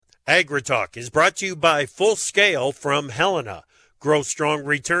AgriTalk is brought to you by Full Scale from Helena. Grow strong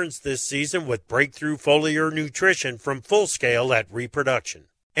returns this season with breakthrough foliar nutrition from Full Scale at Reproduction.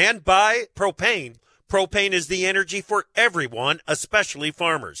 And by Propane. Propane is the energy for everyone, especially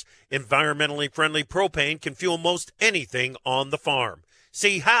farmers. Environmentally friendly propane can fuel most anything on the farm.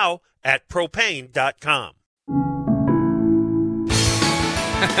 See how at propane.com.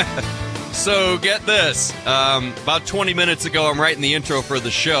 So get this. About 20 minutes ago, I'm writing the intro for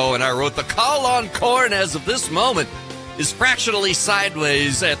the show, and I wrote, the call on corn as of this moment is fractionally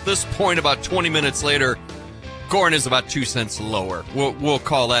sideways. At this point, about 20 minutes later, corn is about 2 cents lower. We'll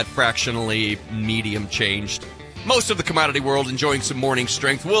call that fractionally medium changed. Most of the commodity world enjoying some morning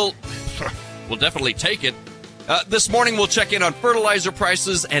strength. We'll definitely take it. This morning, we'll check in on fertilizer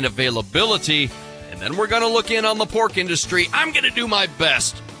prices and availability, and then we're going to look in on the pork industry. I'm going to do my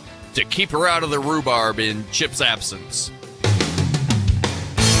best to keep her out of the rhubarb in Chip's absence.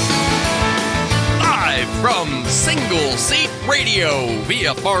 Live from Single Seat Radio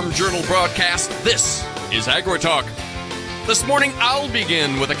via Farm Journal broadcast, this is AgriTalk. This morning, I'll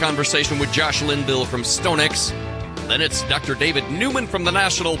begin with a conversation with Josh Linville from StoneX. Then it's Dr. David Newman from the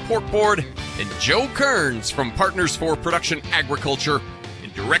National Pork Board and Joe Kearns from Partners for Production Agriculture.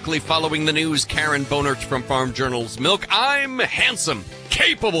 And directly following the news, Karen Bonert from Farm Journal's Milk. I'm handsome,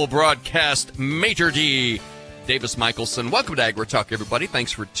 capable broadcast maitre d', Davis Michelson. Welcome to AgriTalk, everybody.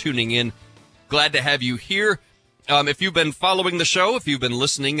 Thanks for tuning in. Glad to have you here. If you've been following the show, if you've been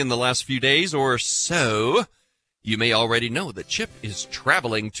listening in the last few days or so, you may already know that Chip is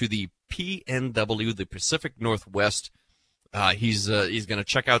traveling to the PNW, the Pacific Northwest. He's going to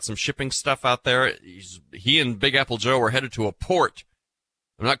check out some shipping stuff out there. He and Big Apple Joe are headed to a port.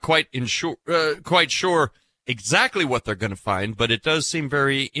 I'm not quite sure exactly what they're going to find, but it does seem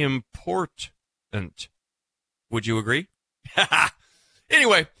very important. Would you agree?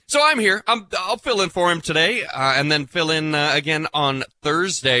 Anyway, so I'm here. I'll fill in for him today, and then fill in again on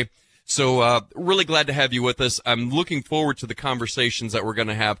Thursday. So really glad to have you with us. I'm looking forward to the conversations that we're going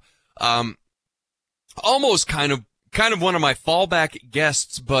to have. Almost kind of one of my fallback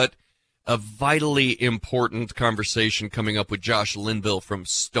guests, but a vitally important conversation coming up with Josh Linville from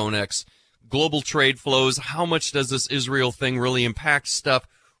StoneX. Global trade flows. How much does this Israel thing really impact stuff?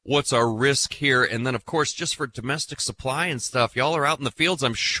 What's our risk here? And then, of course, just for domestic supply and stuff, y'all are out in the fields,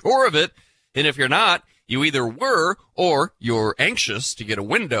 I'm sure of it. And if you're not, you either were or you're anxious to get a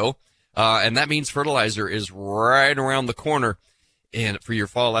window. And that means fertilizer is right around the corner and for your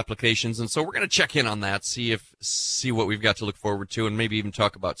fall applications. And so we're going to check in on that, see what we've got to look forward to, and maybe even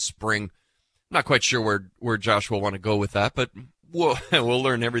talk about spring. I'm not quite sure where Josh will want to go with that, but we'll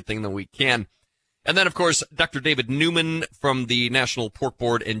learn everything that we can. And then, of course, Dr. David Newman from the National Pork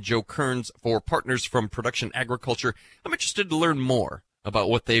Board and Joe Kearns for Partners from Production Agriculture. I'm interested to learn more about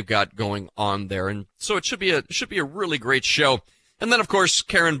what they've got going on there. And so it should be a really great show. And then, of course,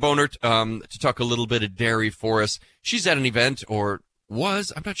 Karen Bonert to talk a little bit of dairy for us. She's at an event, or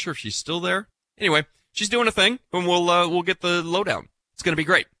was. I'm not sure if she's still there. Anyway, she's doing a thing, and we'll get the lowdown. It's going to be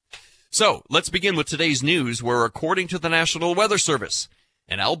great. So let's begin with today's news, where according to the National Weather Service,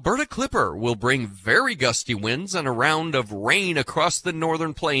 an Alberta clipper will bring very gusty winds and a round of rain across the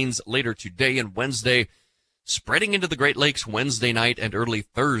northern plains later today and Wednesday, spreading into the Great Lakes Wednesday night and early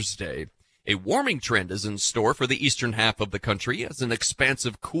Thursday. A warming trend is in store for the eastern half of the country as an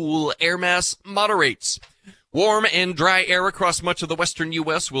expansive cool air mass moderates. Warm and dry air across much of the western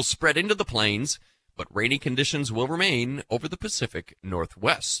U.S. will spread into the plains, but rainy conditions will remain over the Pacific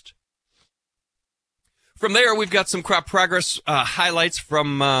Northwest. From there, we've got some crop progress highlights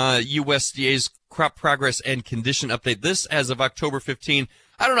from USDA's Crop Progress and Condition Update. This as of October 15.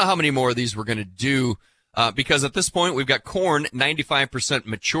 I don't know how many more of these we're going to do because at this point, we've got corn 95%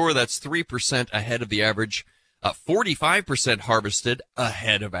 mature. That's 3% ahead of the average. 45% harvested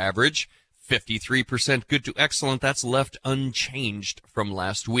ahead of average. 53% good to excellent. That's left unchanged from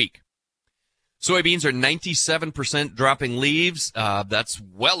last week. Soybeans are 97% dropping leaves. That's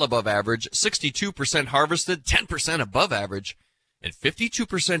well above average. 62% harvested, 10% above average. And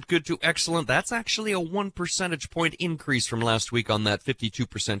 52% good to excellent. That's actually a 1 percentage point increase from last week on that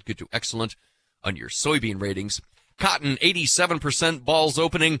 52% good to excellent on your soybean ratings. Cotton, 87% balls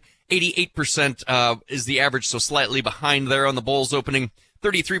opening. 88% is the average, so slightly behind there on the balls opening.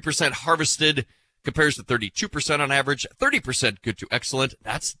 33% harvested compares to 32% on average. 30% good to excellent.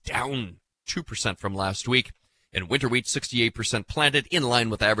 That's down 2% from last week. And winter wheat, 68% planted, in line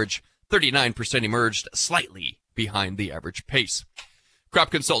with average. 39% emerged, slightly behind the average pace.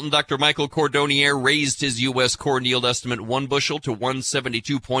 Crop consultant Dr. Michael Cordonier raised his U.S. corn yield estimate 1 bushel to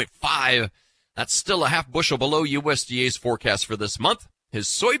 172.5. That's still a half bushel below USDA's forecast for this month. His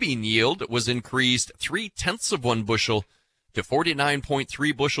soybean yield was increased 0.3 of 1 bushel to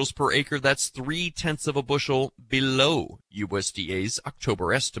 49.3 bushels per acre. That's 0.3 of a bushel below USDA's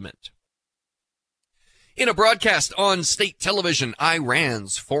October estimate. In a broadcast on state television,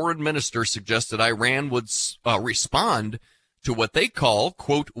 Iran's foreign minister suggested Iran would respond to what they call,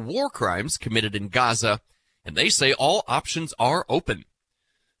 quote, war crimes committed in Gaza, and they say all options are open.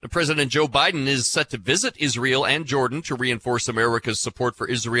 The President Joe Biden is set to visit Israel and Jordan to reinforce America's support for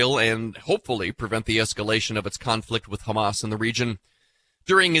Israel and hopefully prevent the escalation of its conflict with Hamas in the region.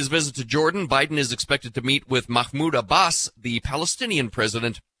 During his visit to Jordan, Biden is expected to meet with Mahmoud Abbas, the Palestinian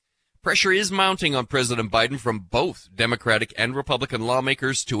president. Pressure is mounting on President Biden from both Democratic and Republican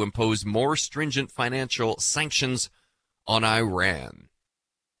lawmakers to impose more stringent financial sanctions on Iran.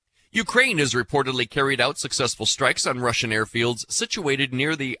 Ukraine has reportedly carried out successful strikes on Russian airfields situated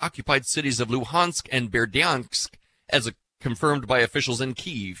near the occupied cities of Luhansk and Berdyansk, as confirmed by officials in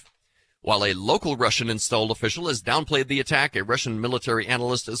Kyiv. While a local Russian-installed official has downplayed the attack, a Russian military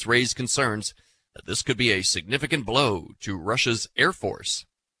analyst has raised concerns that this could be a significant blow to Russia's air force.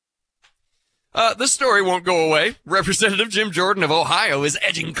 This story won't go away. Representative Jim Jordan of Ohio is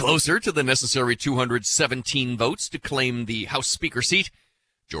edging closer to the necessary 217 votes to claim the House Speaker seat.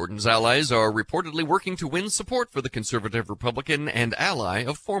 Jordan's allies are reportedly working to win support for the conservative Republican and ally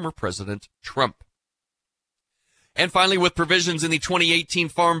of former President Trump. And finally, with provisions in the 2018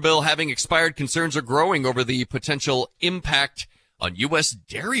 Farm Bill having expired, concerns are growing over the potential impact on U.S.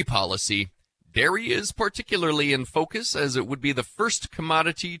 dairy policy. Dairy is particularly in focus as it would be the first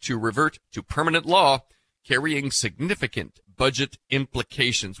commodity to revert to permanent law, carrying significant budget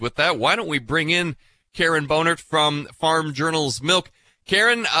implications. With that, why don't we bring in Karen Bonert from Farm Journal's Milk.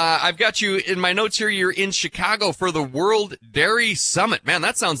 Karen, I've got you in my notes here. You're in Chicago for the World Dairy Summit. Man,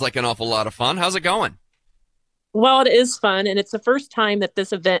 that sounds like an awful lot of fun. How's it going? Well, it is fun, and it's the first time that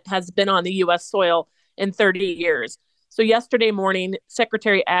this event has been on the U.S. soil in 30 years. So yesterday morning,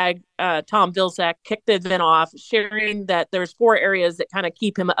 Secretary Ag Tom Vilsack kicked the event off, sharing that there's 4 areas that kind of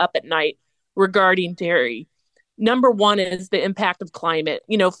keep him up at night regarding dairy. Number one is the impact of climate.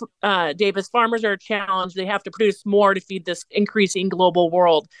 You know, Davis, farmers are challenged. They have to produce more to feed this increasing global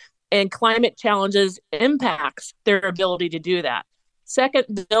world. And climate challenges impacts their ability to do that. Second,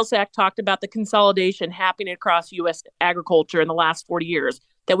 Vilsack talked about the consolidation happening across U.S. agriculture in the last 40 years,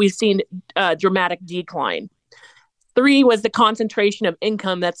 that we've seen dramatic decline. 3 was the concentration of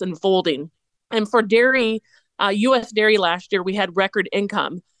income that's unfolding. And for dairy, U.S. dairy last year, we had record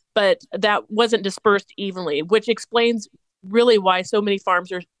income, but that wasn't dispersed evenly, which explains really why so many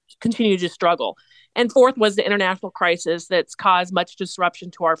farms continue to struggle. And 4th was the international crisis that's caused much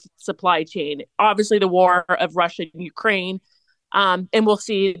disruption to our supply chain. Obviously, the war of Russia and Ukraine, and we'll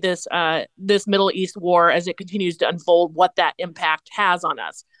see this Middle East war as it continues to unfold, what that impact has on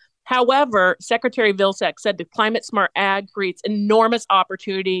us. However, Secretary Vilsack said the climate smart ag creates enormous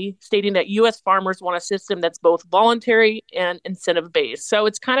opportunity, stating that U.S. farmers want a system that's both voluntary and incentive-based. So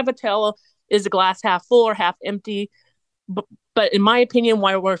it's kind of a tell, is the glass half full or half empty? But in my opinion,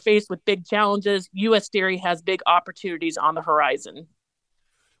 while we're faced with big challenges, U.S. dairy has big opportunities on the horizon.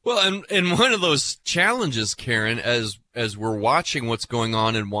 Well, and one of those challenges, Karen, as we're watching what's going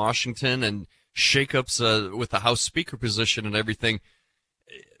on in Washington and shakeups with the House Speaker position and everything,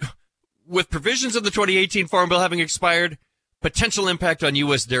 with provisions of the 2018 Farm Bill having expired, potential impact on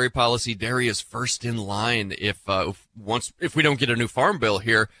U.S. dairy policy. Dairy is first in line if we don't get a new Farm Bill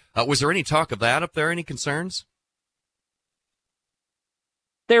here. Was there any talk of that up there? Any concerns?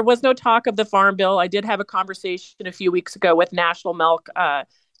 There was no talk of the Farm Bill. I did have a conversation a few weeks ago with National Milk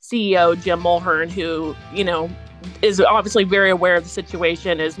CEO Jim Mulhern, who, you know, is obviously very aware of the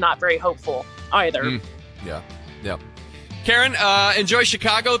situation, is not very hopeful either. Yeah. Karen, enjoy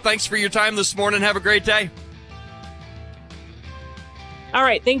Chicago. Thanks for your time this morning. Have a great day. All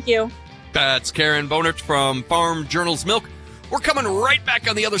right. Thank you. That's Karen Bonert from Farm Journal's Milk. We're coming right back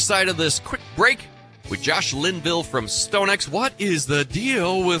on the other side of this quick break with Josh Linville from StoneX. What is the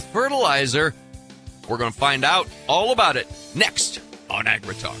deal with fertilizer? We're going to find out all about it next on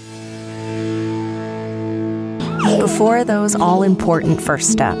AgriTalk. Before those all-important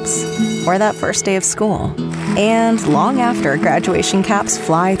first steps, or that first day of school, and long after graduation caps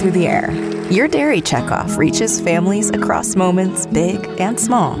fly through the air, your dairy checkoff reaches families across moments big and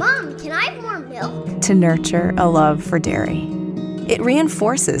small. Mom, can I have more milk? To nurture a love for dairy. It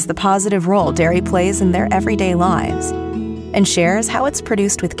reinforces the positive role dairy plays in their everyday lives and shares how it's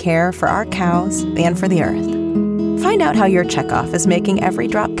produced with care for our cows and for the earth. Find out how your checkoff is making every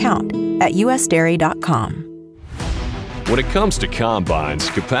drop count at usdairy.com. When it comes to combines,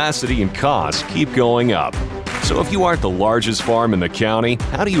 capacity and cost keep going up. So if you aren't the largest farm in the county,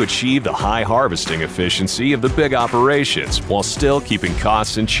 how do you achieve the high harvesting efficiency of the big operations while still keeping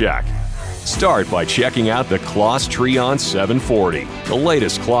costs in check? Start by checking out the Kloss Treon 740. The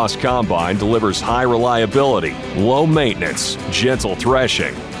latest Kloss combine delivers high reliability, low maintenance, gentle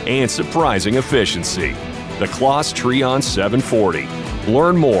threshing, and surprising efficiency. The Kloss Treon 740.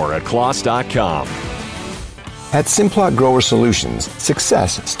 Learn more at Kloss.com. At Simplot Grower Solutions,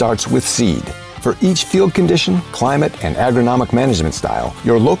 success starts with seed. For each field condition, climate, and agronomic management style,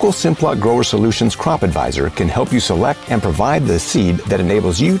 your local Simplot Grower Solutions crop advisor can help you select and provide the seed that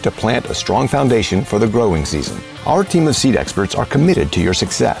enables you to plant a strong foundation for the growing season. Our team of seed experts are committed to your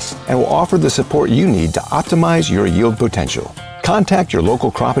success and will offer the support you need to optimize your yield potential. Contact your local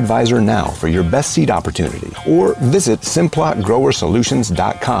crop advisor now for your best seed opportunity or visit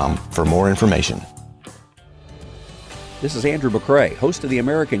SimplotGrowerSolutions.com for more information. This is Andrew McCrae, host of the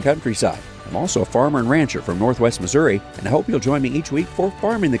American Countryside. I'm also a farmer and rancher from Northwest Missouri, and I hope you'll join me each week for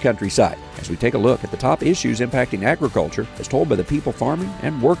Farming the Countryside as we take a look at the top issues impacting agriculture as told by the people farming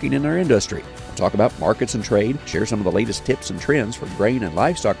and working in our industry. We'll talk about markets and trade, share some of the latest tips and trends from grain and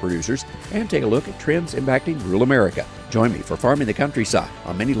livestock producers, and take a look at trends impacting rural America. Join me for Farming the Countryside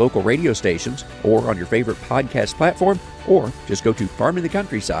on many local radio stations or on your favorite podcast platform, or just go to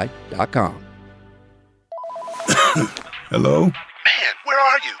farmingthecountryside.com. Hello? Man, where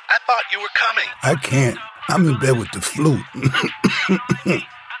are you? I thought you were coming. I can't. I'm in bed with the flu. The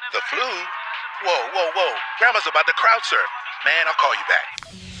flu? Whoa. Grandma's about to crowd surf. Man, I'll call you back.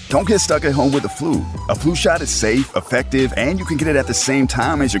 Don't get stuck at home with the flu. A flu shot is safe, effective, and you can get it at the same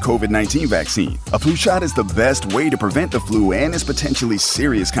time as your COVID-19 vaccine. A flu shot is the best way to prevent the flu and its potentially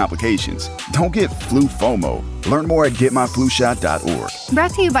serious complications. Don't get flu FOMO. Learn more at getmyflushot.org.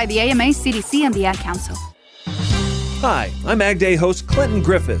 Brought to you by the AMA, CDC, and the Ad Council. Hi, I'm Ag Day host Clinton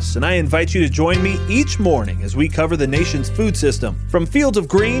Griffiths, and I invite you to join me each morning as we cover the nation's food system, from fields of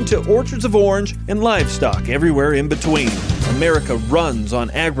green to orchards of orange and livestock everywhere in between. America runs on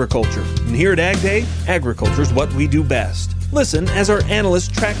agriculture, and here at Ag Day, agriculture is what we do best. Listen as our analysts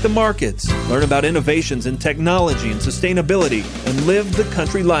track the markets, learn about innovations in technology and sustainability, and live the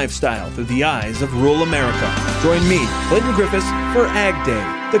country lifestyle through the eyes of rural America. Join me, Clinton Griffiths, for Ag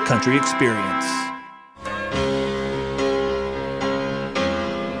Day, the country experience.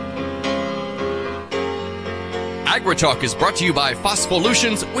 AgriTalk is brought to you by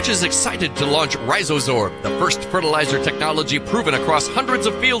Phospholutions, which is excited to launch Rhizozorb, the first fertilizer technology proven across hundreds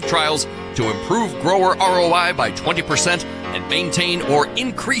of field trials to improve grower ROI by 20% and maintain or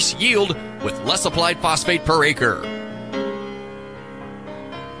increase yield with less applied phosphate per acre.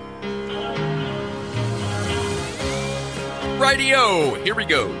 Rightio, here we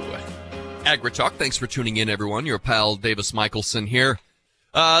go. AgriTalk, thanks for tuning in, everyone. Your pal Davis Michelson here.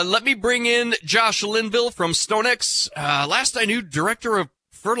 Let me bring in Josh Linville from StoneX. Last I knew, Director of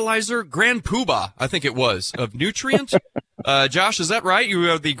Fertilizer, Grand Poobah, I think it was, of Nutrient. Josh, is that right?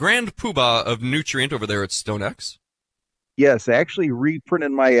 You are the Grand Poobah of Nutrient over there at StoneX. Yes, I actually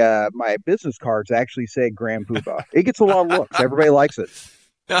reprinted my my business cards actually say Grand Poobah. It gets a lot of looks. Everybody likes it.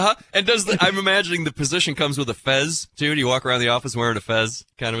 Uh-huh. And I'm imagining the position comes with a fez, too. Do you walk around the office wearing a fez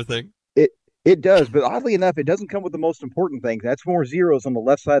kind of a thing? It does, but oddly enough, it doesn't come with the most important thing. That's more zeros on the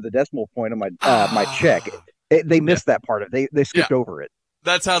left side of the decimal point of my my check. They missed that part of it. They skipped over it.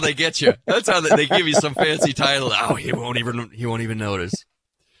 That's how they get you. That's how they give you some fancy title. Oh, he won't even notice.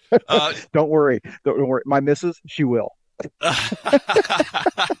 Don't worry. My missus, she will.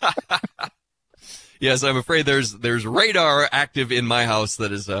 Yes, I'm afraid there's radar active in my house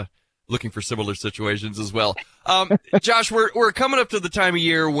that is looking for similar situations as well. Josh, we're coming up to the time of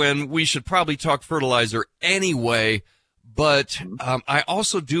year when we should probably talk fertilizer anyway, but I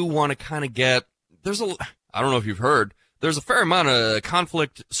also do want to kind of get I don't know if you've heard, there's a fair amount of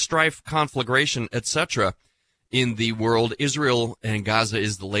conflict, strife, conflagration, etc. in the world. Israel and Gaza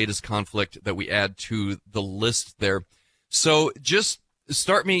is the latest conflict that we add to the list there. So just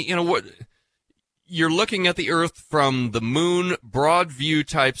start me, what you're looking at the Earth from the moon, broad view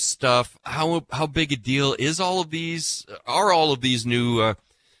type stuff. How big a deal is all of these? Are all of these new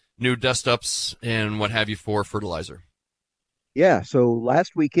dust ups and what have you for fertilizer? Yeah. So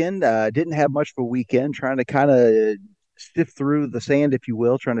last weekend, didn't have much of a weekend, trying to kind of sift through the sand, if you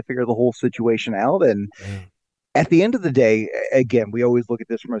will, trying to figure the whole situation out. And at the end of the day, again, we always look at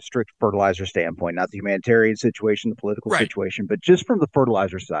this from a strict fertilizer standpoint, not the humanitarian situation, the political situation, but just from the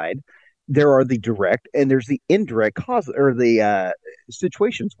fertilizer side. There are the direct and there's the indirect cause or the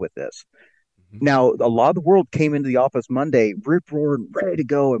situations with this. Mm-hmm. Now, a lot of the world came into the office Monday, rip-roaring, ready to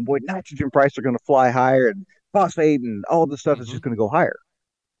go, and boy, nitrogen prices are going to fly higher, and phosphate and all this stuff is just going to go higher.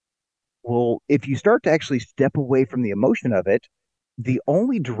 Well, if you start to actually step away from the emotion of it, the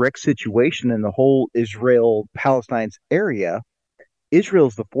only direct situation in the whole Israel Palestine area, Israel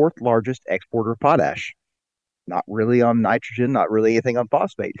is the fourth largest exporter of potash. Not really on nitrogen, not really anything on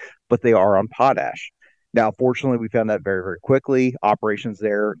phosphate, but they are on potash. Now, fortunately, we found that very, very quickly. Operations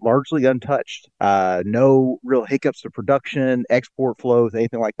there largely untouched. No real hiccups to production, export flows,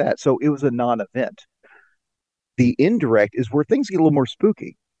 anything like that. So it was a non event. The indirect is where things get a little more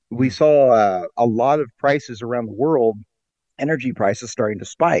spooky. We saw a lot of prices around the world, energy prices starting to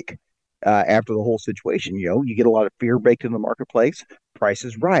spike after the whole situation. You get a lot of fear baked in the marketplace,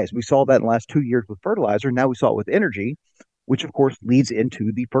 prices rise. We saw that in the last 2 years with fertilizer. Now we saw it with energy, which of course leads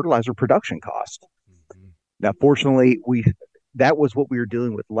into the fertilizer production cost. Now, fortunately, that was what we were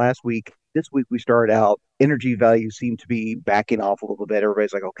dealing with last week. This week we started out, energy values seem to be backing off a little bit.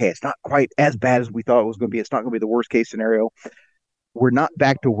 Everybody's like, okay, it's not quite as bad as we thought it was going to be. It's not going to be the worst case scenario. We're not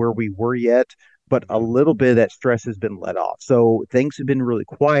back to where we were yet, but a little bit of that stress has been let off. So things have been really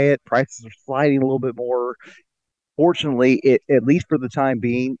quiet. Prices are sliding a little bit more. Fortunately, at least for the time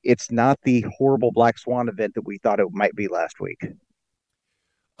being, it's not the horrible black swan event that we thought it might be last week.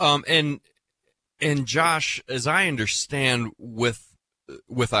 And Josh, as I understand, with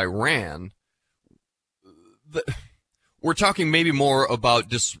Iran, we're talking maybe more about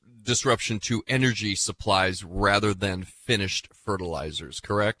disruption to energy supplies rather than finished fertilizers,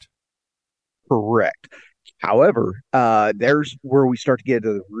 correct? Correct. However, there's where we start to get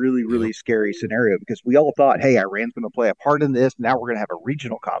into the really, really scary scenario, because we all thought, hey, Iran's going to play a part in this. Now we're going to have a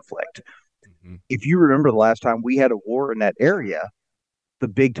regional conflict. If you remember the last time we had a war in that area, the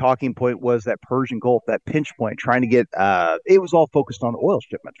big talking point was that Persian Gulf, that pinch point, trying to get, it was all focused on oil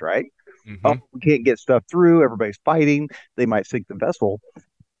shipments, right? Oh, we can't get stuff through. Everybody's fighting. They might sink the vessel.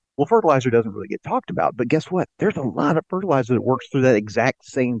 Well, fertilizer doesn't really get talked about, but guess what? There's a lot of fertilizer that works through that exact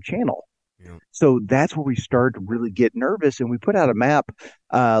same channel. So that's where we started to really get nervous. And we put out a map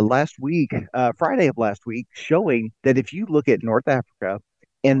last week, Friday of last week, showing that if you look at North Africa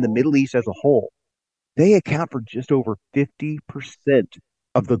and the Middle East as a whole, they account for just over 50%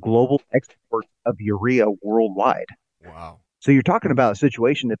 of the global export of urea worldwide. Wow. So you're talking about a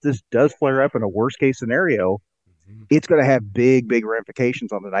situation, if this does flare up in a worst case scenario, it's going to have big, big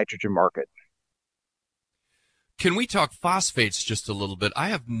ramifications on the nitrogen market. Can we talk phosphates just a little bit? I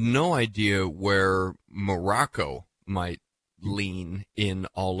have no idea where Morocco might lean in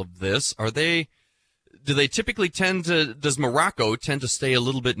all of this. Do they typically does Morocco tend to stay a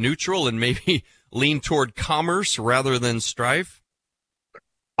little bit neutral and maybe lean toward commerce rather than strife?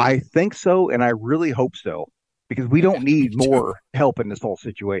 I think so, and I really hope so, because we don't need more help in this whole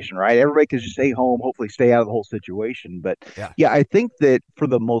situation, right? Everybody can just stay home, hopefully stay out of the whole situation. But yeah, I think that for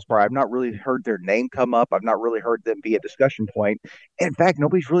the most part, I've not really heard their name come up. I've not really heard them be a discussion point. In fact,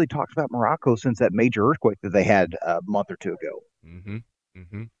 nobody's really talked about Morocco since that major earthquake that they had a month or two ago.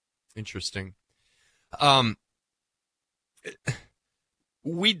 Interesting.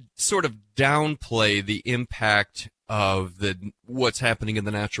 We sort of downplay the impact of what's happening in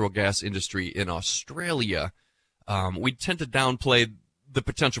the natural gas industry in Australia. We tend to downplay the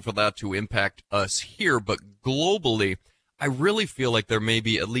potential for that to impact us here, but globally, I really feel like there may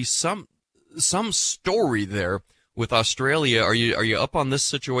be at least some story there with Australia. Are you up on this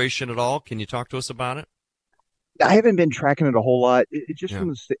situation at all? Can you talk to us about it? I haven't been tracking it a whole lot. Just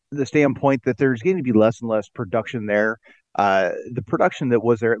from the standpoint that there's going to be less and less production there. The production that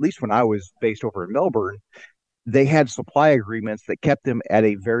was there, at least when I was based over in Melbourne, they had supply agreements that kept them at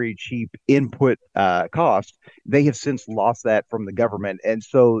a very cheap input cost. They have since lost that from the government, and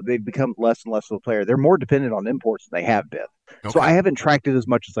so they've become less and less of a player. They're more dependent on imports than they have been. Okay. So I haven't tracked it as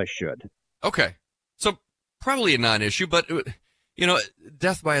much as I should. Okay. So probably a non-issue, but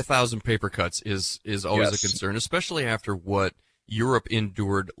death by 1,000 paper cuts is always a concern, especially after what Europe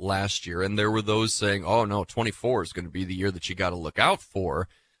endured last year. And there were those saying, oh, no, 24 is going to be the year that you got to look out for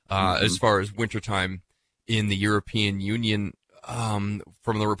as far as wintertime in the European Union. From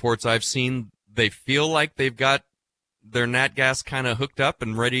the reports I've seen, they feel like they've got their nat gas kind of hooked up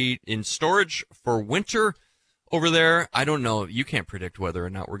and ready in storage for winter over there. I don't know. You can't predict whether or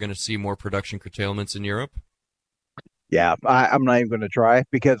not we're going to see more production curtailments in Europe. Yeah, I'm not even going to try,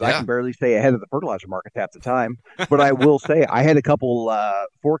 because I can barely stay ahead of the fertilizer market half the time. But I will say I had a couple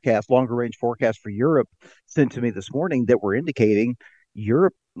longer range forecasts for Europe sent to me this morning that were indicating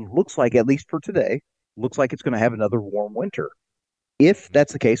Europe looks like, at least for today, looks like it's going to have another warm winter. If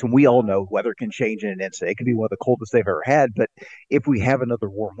that's the case, and we all know weather can change in an instant, it could be one of the coldest they've ever had. But if we have another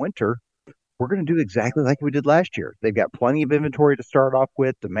warm winter, we're going to do exactly like we did last year. They've got plenty of inventory to start off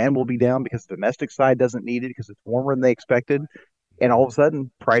with. Demand will be down because the domestic side doesn't need it because it's warmer than they expected. And all of a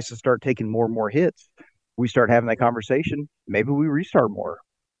sudden, prices start taking more and more hits. We start having that conversation. Maybe we restart more.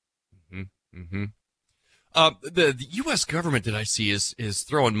 Mm-hmm. The U.S. government that I see is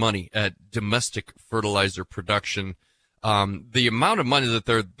throwing money at domestic fertilizer production. The amount of money that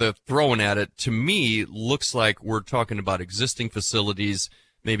they're throwing at it, to me, looks like we're talking about existing facilities,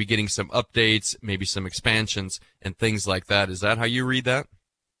 maybe getting some updates, maybe some expansions and things like that. Is that how you read that?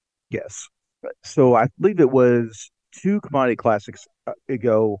 Yes. So I believe it was 2 commodity classics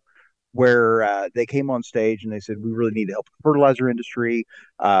ago where they came on stage and they said, we really need to help the fertilizer industry.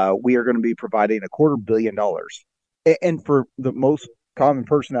 We are going to be providing $250 million. And for the most common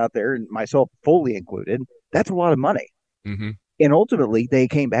person out there, and myself fully included, that's a lot of money. Mm-hmm. And ultimately, they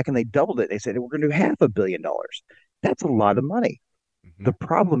came back and they doubled it. They said, we're going to do $500 million. That's a lot of money. Mm-hmm. The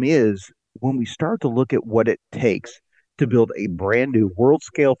problem is when we start to look at what it takes to build a brand new world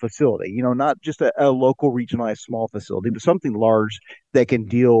scale facility, not just a local regionalized small facility, but something large that can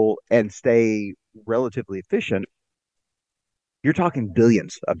deal and stay relatively efficient, you're talking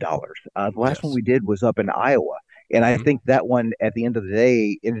billions of dollars. The last one we did was up in Iowa. And I think that one at the end of the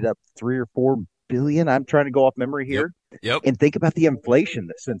day ended up $3 or $4 billion. I'm trying to go off memory here. Yep. And think about the inflation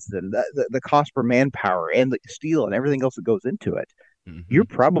that since then, the cost per manpower and the steel and everything else that goes into it. Mm-hmm. You're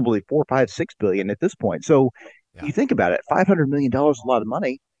probably $4, $5, $6 billion at this point. So you think about it, $500 million is a lot of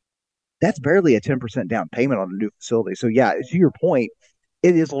money. That's barely a 10% down payment on a new facility. So yeah, to your point,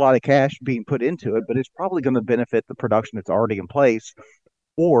 it is a lot of cash being put into it, but it's probably going to benefit the production that's already in place,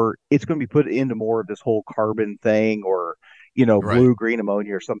 or it's going to be put into more of this whole carbon thing, or blue, green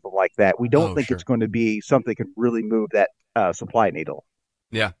ammonia or something like that. We don't think it's going to be something that can really move that supply needle.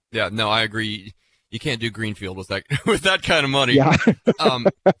 Yeah. No, I agree. You can't do greenfield with that kind of money. Yeah.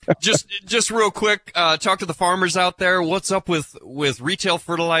 Just real quick, talk to the farmers out there. What's up with retail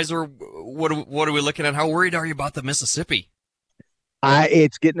fertilizer? What are we looking at? How worried are you about the Mississippi?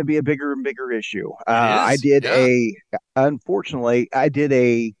 It's getting to be a bigger and bigger issue. Unfortunately, I did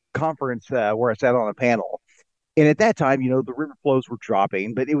a conference where I sat on a panel. And at that time, the river flows were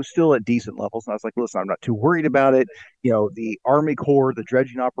dropping, but it was still at decent levels. And I was like, listen, I'm not too worried about it. The Army Corps, the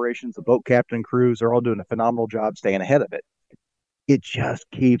dredging operations, the boat captain crews are all doing a phenomenal job staying ahead of it. It just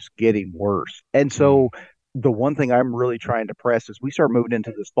keeps getting worse. And so the one thing I'm really trying to press is we start moving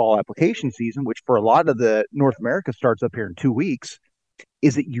into this fall application season, which for a lot of the North America starts up here in 2 weeks,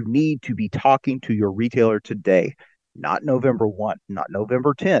 is that you need to be talking to your retailer today, not November 1, not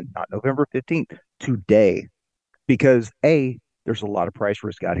November 10, not November 15th, today. Because there's a lot of price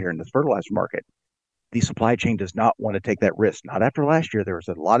risk out here in this fertilizer market. The supply chain does not want to take that risk. Not after last year. There was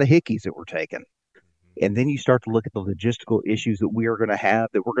a lot of hickeys that were taken. And then you start to look at the logistical issues that we are going to have,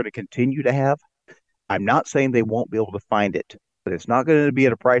 that we're going to continue to have. I'm not saying they won't be able to find it, but it's not going to be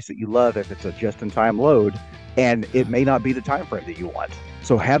at a price that you love if it's a just-in-time load, and it may not be the time frame that you want.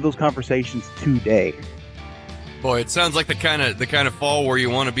 So have those conversations today. Boy, it sounds like the kind of fall where you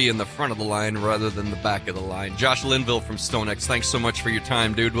want to be in the front of the line rather than the back of the line. Josh Linville from StoneX, thanks so much for your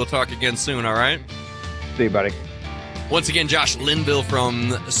time, dude. We'll talk again soon, all right? See you, buddy. Once again, Josh Linville from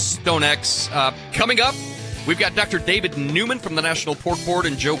StoneX. Coming up, we've got Dr. David Newman from the National Pork Board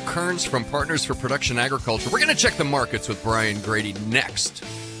and Joe Kearns from Partners for Production Agriculture. We're going to check the markets with Brian Grady next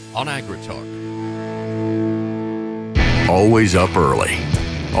on AgriTalk. Always up early.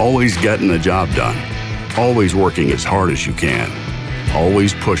 Always getting the job done. Always working as hard as you can.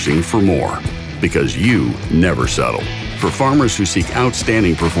 Always pushing for more. Because you never settle. For farmers who seek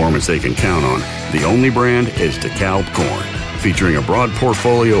outstanding performance they can count on, the only brand is DeKalb Corn. Featuring a broad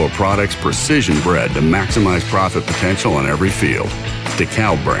portfolio of products precision bred to maximize profit potential on every field.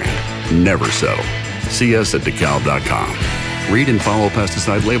 DeKalb brand. Never settle. See us at DeKalb.com. Read and follow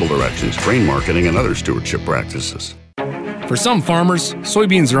pesticide label directions, grain marketing, and other stewardship practices. For some farmers,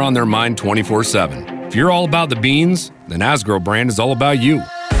 soybeans are on their mind 24/7. If you're all about the beans, then Asgrow brand is all about you.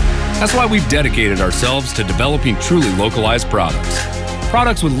 That's why we've dedicated ourselves to developing truly localized products.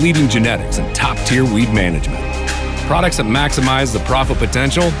 Products with leading genetics and top-tier weed management. Products that maximize the profit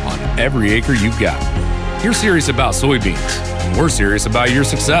potential on every acre you've got. You're serious about soybeans, and we're serious about your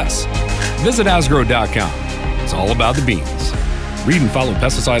success. Visit Asgrow.com. It's all about the beans. Read and follow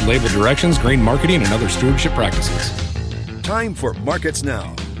pesticide label directions, grain marketing, and other stewardship practices. Time for Markets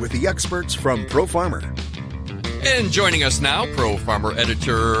Now with the experts from Pro Farmer. And joining us now, Pro Farmer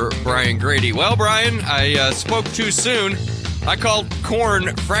editor Brian Grady. Well, Brian, I spoke too soon. I called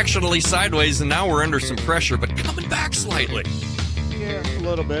corn fractionally sideways, and now we're under some pressure, but coming back slightly. Yeah,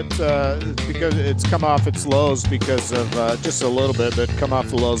 little bit because it's come off its lows because of just a little bit, but come off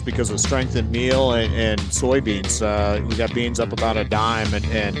the lows because of strength in meal and soybeans. We got beans up about a dime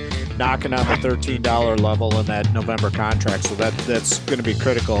and knocking on the $13 level in that November contract. So that's going to be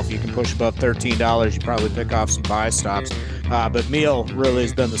critical. If you can push above $13, you probably pick off some buy stops. But meal really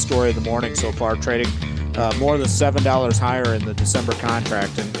has been the story of the morning so far, trading more than $7 higher in the December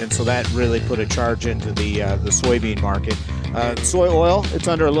contract, and so that really put a charge into the soybean market. Soy oil, it's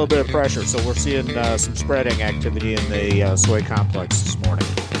under a little bit of pressure, so we're seeing some spreading activity in the soy complex this morning.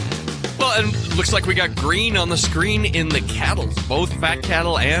 Well, and it looks like we got green on the screen in the cattle, both fat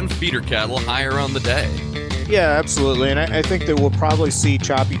cattle and feeder cattle higher on the day. Yeah, absolutely, and I think that we'll probably see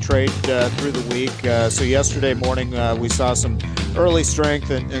choppy trade through the week. So yesterday morning we saw some early strength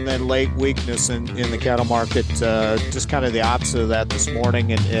and then late weakness in the cattle market, just kind of the opposite of that this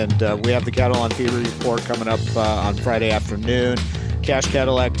morning. And we have the cattle on feeder report coming up on Friday afternoon. Cash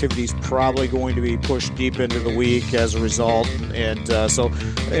cattle activity is probably going to be pushed deep into the week as a result. And so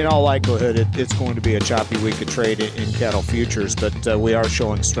in all likelihood, it's going to be a choppy week of trade in cattle futures, but we are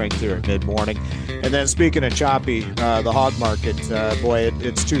showing strength here at mid-morning. And then speaking of choppy, the hog market,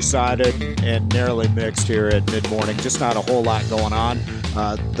 it's two-sided and narrowly mixed here at mid-morning. Just not a whole lot going on.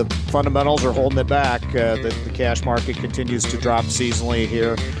 The fundamentals are holding it back. The cash market continues to drop seasonally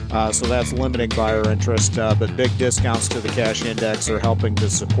here, so that's limiting buyer interest. But big discounts to the cash index are helping to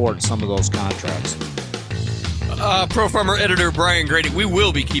support some of those contracts. Pro Farmer editor Brian Grady, we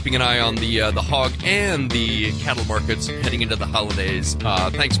will be keeping an eye on the hog and the cattle markets heading into the holidays.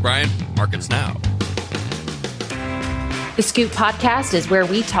 Thanks, Brian. Markets Now. The Scoop Podcast is where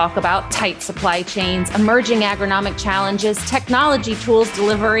we talk about tight supply chains, emerging agronomic challenges, technology tools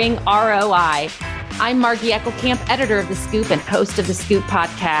delivering ROI. I'm Margie Eckelkamp, editor of The Scoop and host of The Scoop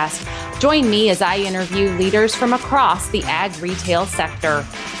Podcast. Join me as I interview leaders from across the ag retail sector.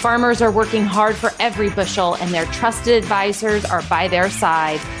 Farmers are working hard for every bushel, and their trusted advisors are by their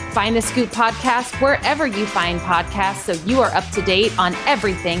side. Find The Scoop Podcast wherever you find podcasts so you are up to date on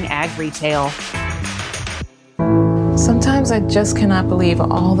everything ag retail. Sometimes I just cannot believe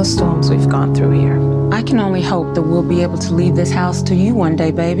all the storms we've gone through here. I can only hope that we'll be able to leave this house to you one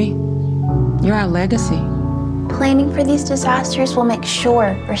day, baby. You're our legacy. Planning for these disasters will make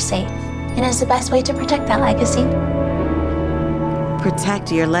sure we're safe, and is the best way to protect that legacy.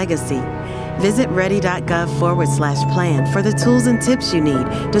 Protect your legacy. Visit ready.gov/plan for the tools and tips you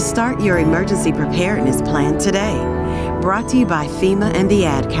need to start your emergency preparedness plan today. Brought to you by FEMA and the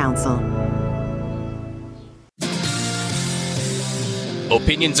Ad Council.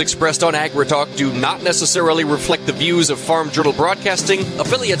 Opinions expressed on AgriTalk do not necessarily reflect the views of Farm Journal Broadcasting,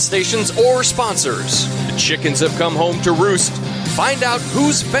 affiliate stations, or sponsors. The chickens have come home to roost. Find out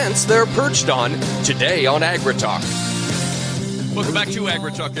whose fence they're perched on today on AgriTalk. Welcome back to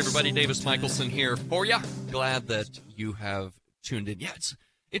AgriTalk, everybody. Davis Michelson here for you. Glad that you have tuned in. Yeah, it's an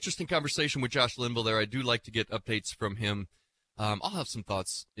interesting conversation with Josh Linville there. I do like to get updates from him. I'll have some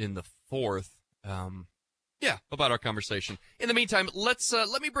thoughts in the fourth. About our conversation. In the meantime, let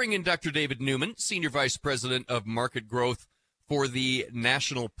me bring in Dr. David Newman, Senior Vice President of Market Growth for the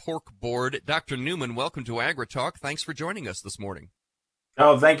National Pork Board. Dr. Newman, welcome to AgriTalk. Thanks for joining us this morning.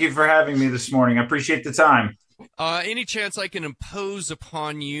 Oh, thank you for having me this morning. I appreciate the time. Any chance I can impose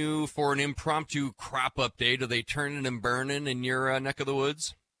upon you for an impromptu crop update? Are they turning and burning in your neck of the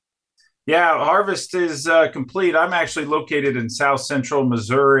woods? Yeah, harvest is complete. I'm actually located in South Central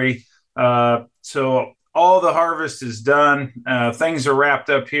Missouri. So all the harvest is done. Things are wrapped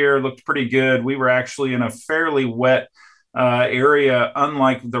up here. Looked pretty good. We were actually in a fairly wet area,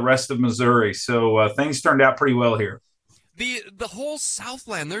 unlike the rest of Missouri. So things turned out pretty well here. The whole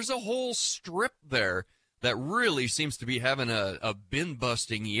Southland, there's a whole strip there that really seems to be having a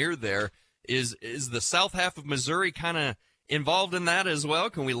bin-busting year there. Is the south half of Missouri kind of involved in that as well?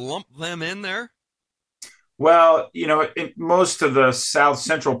 Can we lump them in there? Well, most of the south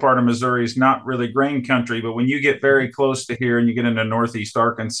central part of Missouri is not really grain country, but when you get very close to here and you get into northeast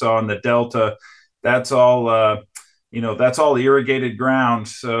Arkansas and the Delta, that's all that's all irrigated ground.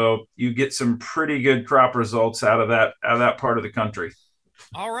 So you get some pretty good crop results out of that part of the country.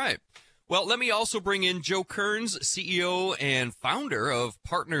 All right. Well, let me also bring in Joe Kearns, CEO and founder of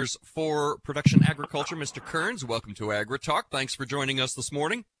Partners for Production Agriculture. Mr. Kearns, welcome to AgriTalk. Thanks for joining us this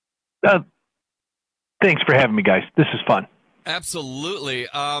morning. Thanks for having me, guys. This is fun. Absolutely.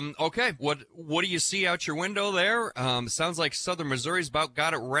 Okay. What do you see out your window there? Sounds like southern Missouri's about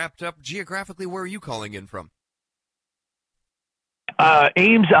got it wrapped up. Geographically, where are you calling in from?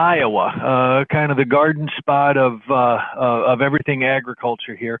 Ames, Iowa, kind of the garden spot of everything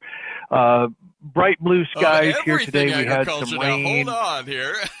agriculture here. Bright blue skies here today. We had some rain. Now, hold on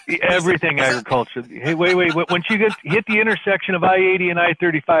here. Everything agriculture. Hey, wait. Once you hit the intersection of I-80 and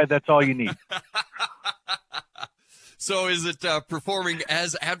I-35, that's all you need. So is it performing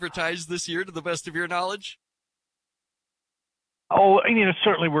as advertised this year to the best of your knowledge? Oh,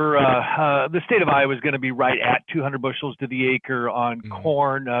 certainly we're the state of Iowa is going to be right at 200 bushels to the acre on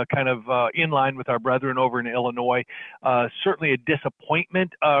corn, kind of in line with our brethren over in Illinois. Certainly a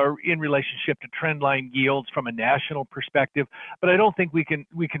disappointment in relationship to trendline yields from a national perspective, but I don't think we can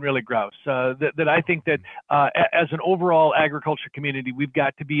really grouse. That I think that as an overall agriculture community, we've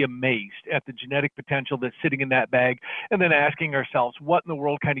got to be amazed at the genetic potential that's sitting in that bag, and then asking ourselves, what in the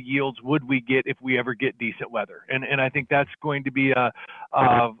world kind of yields would we get if we ever get decent weather? And I think that's going to be a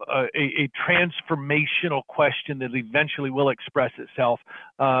transformational question that eventually will express itself.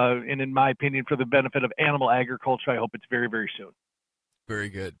 And in my opinion, for the benefit of animal agriculture, I hope it's very, very soon. Very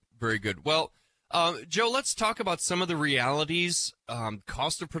good. Very good. Well, Joe, let's talk about some of the realities.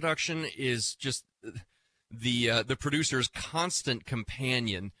 Cost of production is just the producer's constant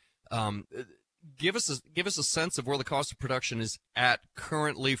companion. Give us a sense of where the cost of production is at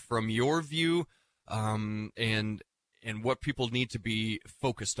currently from your view, and what people need to be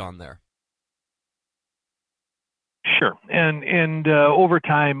focused on there. Sure. And over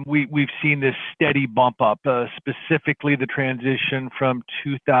time, we've seen this steady bump up, specifically the transition from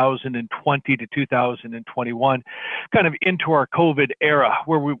 2020 to 2021, kind of into our COVID era,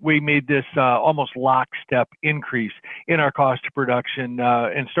 where we made this almost lockstep increase in our cost of production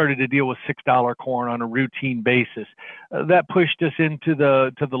and started to deal with $6 corn on a routine basis. That pushed us into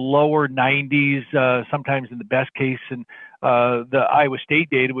the lower 90s, sometimes in the best case, and the Iowa State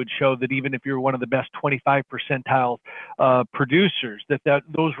data would show that even if you're one of the best 25 percentile producers, that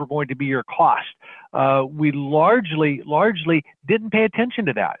those were going to be your cost. We largely didn't pay attention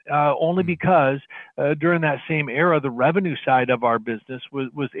to that, only because during that same era, the revenue side of our business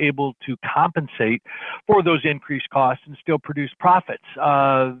was able to compensate for those increased costs and still produce profits.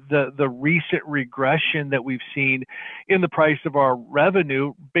 The recent regression that we've seen in the price of our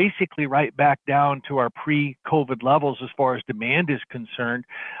revenue, basically right back down to our pre-COVID levels as far as demand is concerned,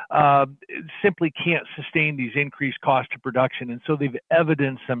 simply can't sustain these increased costs of production. And so they've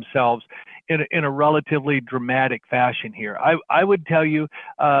evidenced themselves in a relatively dramatic fashion here. I would tell you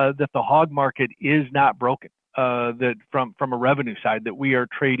that the hog market is not broken. That from a revenue side, that we are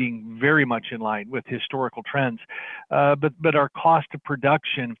trading very much in line with historical trends, but our cost of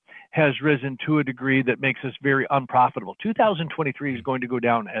production has risen to a degree that makes us very unprofitable. 2023 is going to go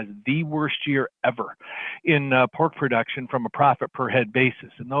down as the worst year ever in pork production from a profit per head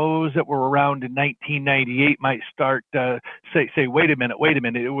basis. And those that were around in 1998 might start say, wait a minute,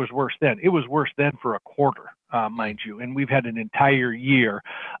 it was worse then. It was worse then for a quarter. Mind you, and we've had an entire year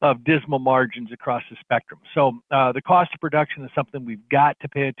of dismal margins across the spectrum. So the cost of production is something we've got to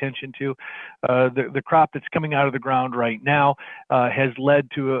pay attention to. The crop that's coming out of the ground right now has led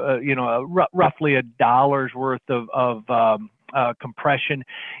to roughly $1 worth of compression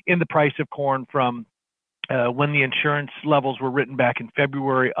in the price of corn from when the insurance levels were written back in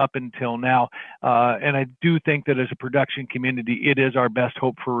February up until now. And I do think that as a production community, it is our best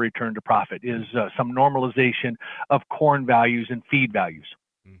hope for a return to profit, is some normalization of corn values and feed values.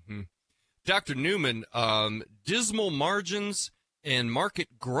 Mm-hmm. Dr. Newman, dismal margins and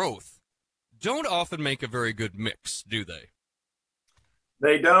market growth don't often make a very good mix, do they?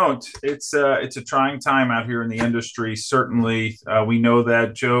 They don't. It's a trying time out here in the industry. Certainly, we know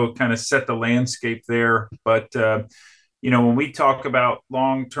that. Joe kind of set the landscape there. But, when we talk about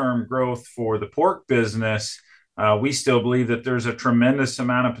long-term growth for the pork business, we still believe that there's a tremendous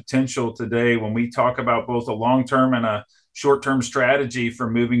amount of potential today when we talk about both a long-term and a short-term strategy for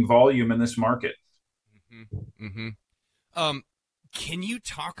moving volume in this market. Mm-hmm. Mm-hmm. Can you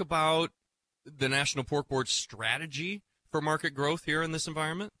talk about the National Pork Board's strategy for market growth here in this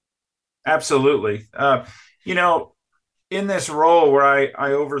environment? Absolutely. In this role where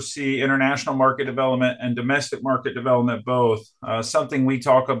I oversee international market development and domestic market development both, something we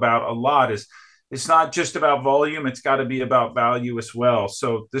talk about a lot is it's not just about volume, it's got to be about value as well.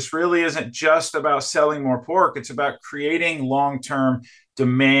 So this really isn't just about selling more pork, it's about creating long-term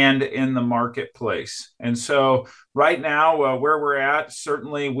demand in the marketplace. And so right now, where we're at,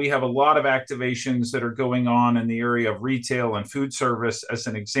 certainly we have a lot of activations that are going on in the area of retail and food service as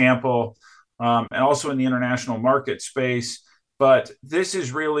an example, and also in the international market space. But this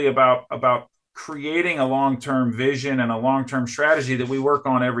is really about creating a long-term vision and a long-term strategy that we work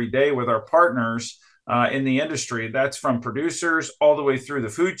on every day with our partners in the industry. That's from producers all the way through the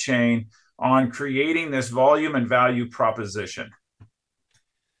food chain on creating this volume and value proposition.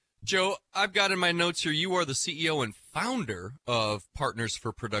 Joe, I've got in my notes here, you are the CEO and founder of Partners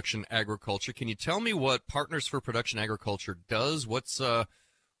for Production Agriculture. Can you tell me what Partners for Production Agriculture does? What's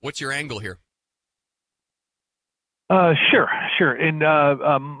your angle here? Sure. And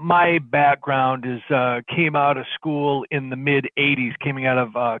my background is came out of school in the mid '80s, came out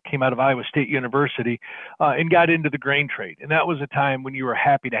of Iowa State University, and got into the grain trade. And that was a time when you were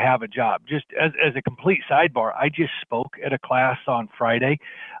happy to have a job. Just as a complete sidebar, I just spoke at a class on Friday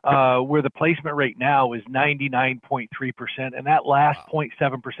where the placement rate now is 99.3%, and that last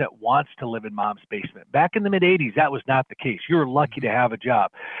 0.7% wants to live in mom's basement. Back in the mid '80s, that was not the case. You were lucky to have a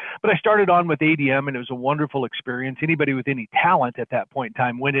job. But I started on with ADM, and it was a wonderful experience. Anybody with any talent at that point in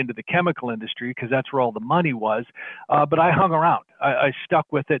time went into the chemical industry because that's where all the money was. But I hung around. I stuck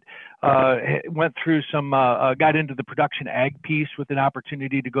with it, went through some, got into the production ag piece with an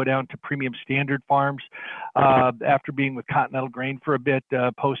opportunity to go down to premium standard farms after being with Continental Grain for a bit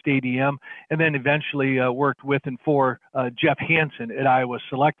post ADM, and then eventually worked with and for Jeff Hansen at Iowa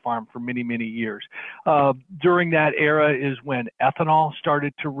Select Farm for many, many years. During that era is when ethanol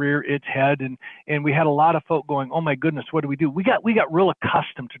started to rear its head, and we had a lot of folk going, oh my goodness, what do we do? We got real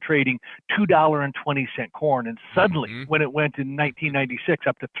accustomed to trading $2.20 corn, and suddenly when it went in 1996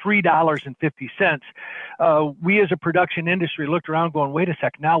 up to $3.50, we as a production industry looked around going, wait a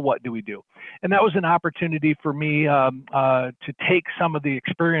sec, now what do we do? And that was an opportunity for me to take some of the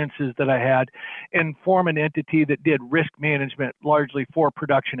experiences that I had and form an entity that did risk management largely for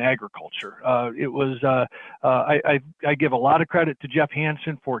production agriculture. It was I give a lot of credit to Jeff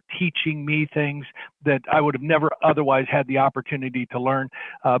Hansen for teaching me things that I would have never otherwise had the opportunity to learn.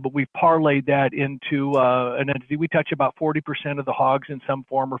 But we've parlayed that into an entity. We touch about 40% of the hogs in some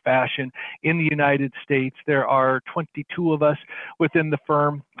form or fashion in the United States. There are 22 of us within the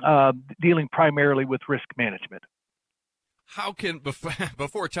firm dealing primarily with risk management. How can,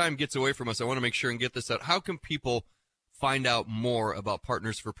 before time gets away from us, I want to make sure and get this out. How can people find out more about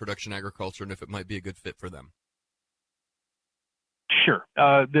Partners for Production Agriculture and if it might be a good fit for them? Sure.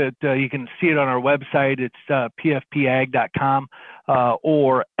 You can see it on our website. It's pfpag.com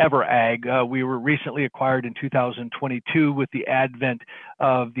or EverAg. We were recently acquired in 2022 with the advent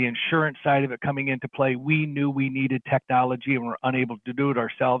of the insurance side of it coming into play. We knew we needed technology and we're unable to do it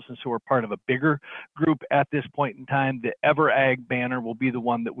ourselves, and so we're part of a bigger group at this point in time. The EverAg banner will be the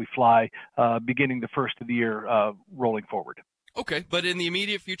one that we fly beginning the first of the year rolling forward. Okay, but in the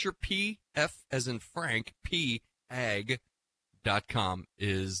immediate future, PF as in Frank, PAG.com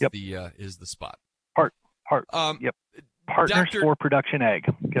is the spot. Yep. Partners for Production Ag.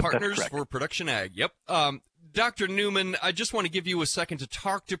 Yep, Partners for Production Ag. Yep. Dr. Newman, I just want to give you a second to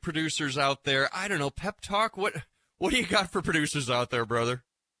talk to producers out there. I don't know, pep talk. What do you got for producers out there, brother?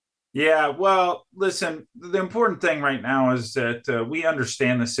 Yeah, well, listen, the important thing right now is that we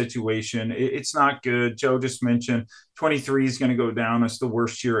understand the situation. It's not good. Joe just mentioned 23 is going to go down. It's the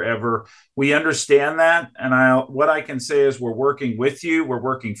worst year ever. We understand that. And what I can say is we're working with you. We're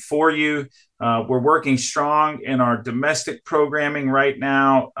working for you. We're working strong in our domestic programming right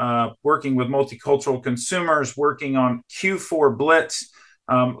now, working with multicultural consumers, working on Q4 Blitz.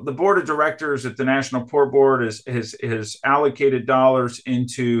 The board of directors at the National Pork Board has allocated dollars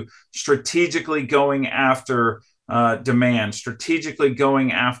into strategically going after demand, strategically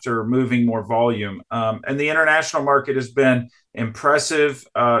going after moving more volume. And the international market has been impressive,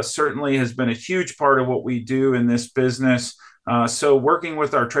 certainly has been a huge part of what we do in this business. So working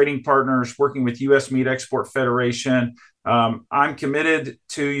with our trading partners, working with U.S. Meat Export Federation, I'm committed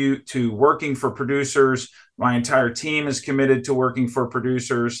to working for producers. My entire team is committed to working for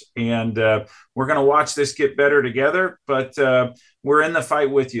producers, and we're going to watch this get better together, but we're in the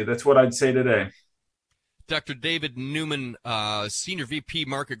fight with you. That's what I'd say today. Dr. David Newman, Senior VP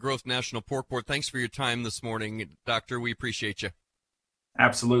Market Growth, National Pork Board, thanks for your time this morning, Doctor. We appreciate you.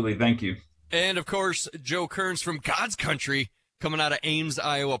 Absolutely. Thank you. And, of course, Joe Kearns from God's Country, coming out of Ames,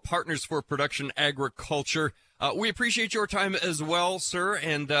 Iowa, Partners for Production Agriculture. We appreciate your time as well, sir,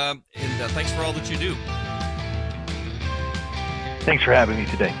 and thanks for all that you do. Thanks for having me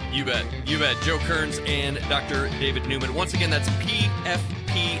today. You bet. You bet. Joe Kearns and Dr. David Newman. Once again, that's pfpag.com,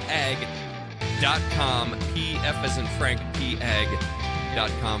 PF as in Frank,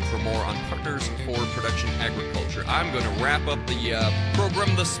 PAG.com for more on Partners for Production Agriculture. I'm going to wrap up the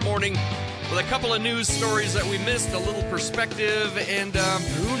program this morning with a couple of news stories that we missed, a little perspective, and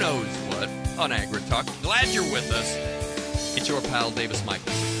who knows what on AgriTalk. Glad you're with us. It's your pal, Davis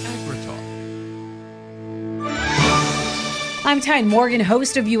Michaels. AgriTalk. I'm Tyne Morgan,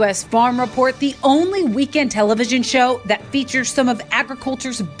 host of U.S. Farm Report, the only weekend television show that features some of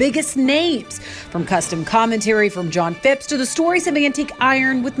agriculture's biggest names. From custom commentary from John Phipps to the stories of Antique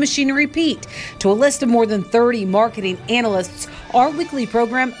Iron with Machinery Pete to a list of more than 30 marketing analysts, our weekly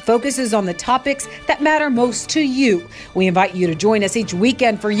program focuses on the topics that matter most to you. We invite you to join us each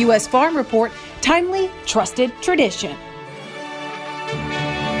weekend for U.S. Farm Report, timely, trusted tradition.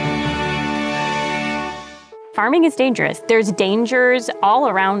 Farming is dangerous. There's dangers all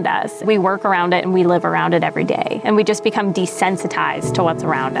around us. We work around it and we live around it every day. And we just become desensitized to what's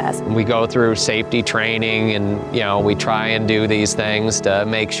around us. We go through safety training and, we try and do these things to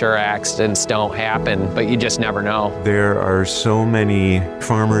make sure accidents don't happen, but you just never know. There are so many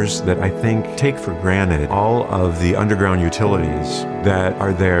farmers that I think take for granted all of the underground utilities that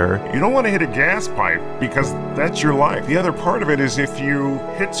are there. You don't want to hit a gas pipe because that's your life. The other part of it is if you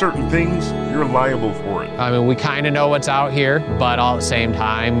hit certain things, you're liable for it. I mean, we kind of know what's out here, but all at the same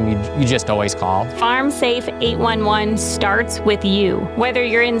time, you just always call. Farm Safe 811 starts with you. Whether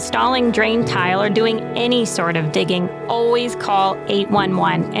you're installing drain tile or doing any sort of digging, always call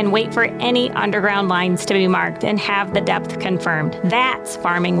 811 and wait for any underground lines to be marked and have the depth confirmed. That's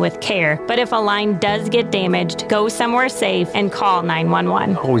farming with care. But if a line does get damaged, go somewhere safe and call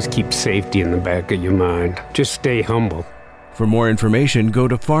 911. Always keep safety in the back of your mind. Just stay humble. For more information, go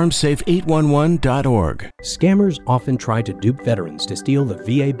to farmsafe811.org. Scammers often try to dupe veterans to steal the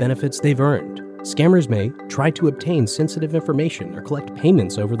VA benefits they've earned. Scammers may try to obtain sensitive information or collect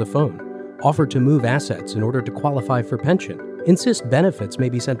payments over the phone, offer to move assets in order to qualify for pension, insist benefits may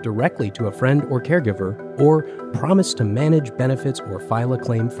be sent directly to a friend or caregiver, or promise to manage benefits or file a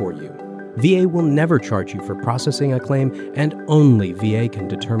claim for you. VA will never charge you for processing a claim, and only VA can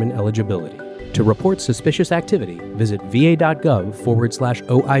determine eligibility. To report suspicious activity, visit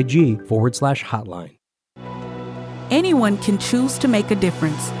va.gov/OIG/hotline. Anyone can choose to make a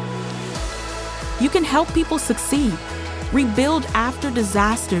difference. You can help people succeed, rebuild after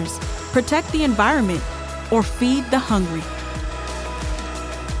disasters, protect the environment, or feed the hungry.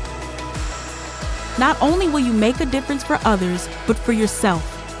 Not only will you make a difference for others, but for yourself.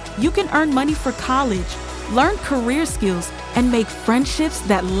 You can earn money for college, learn career skills, and make friendships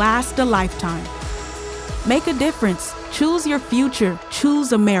that last a lifetime. Make a difference. Choose your future.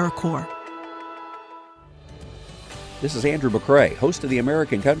 Choose AmeriCorps. This is Andrew McCrae, host of the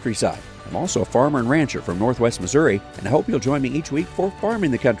American Countryside. I'm also a farmer and rancher from Northwest Missouri, and I hope you'll join me each week for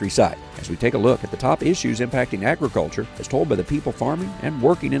Farming the Countryside, as we take a look at the top issues impacting agriculture as told by the people farming and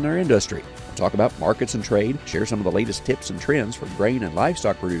working in our industry. We'll talk about markets and trade, share some of the latest tips and trends from grain and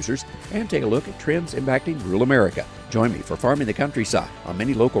livestock producers, and take a look at trends impacting rural America. Join me for Farming the Countryside on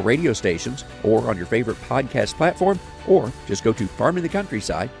many local radio stations or on your favorite podcast platform, or just go to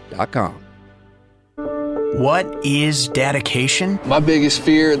farmingthecountryside.com. What is dedication? My biggest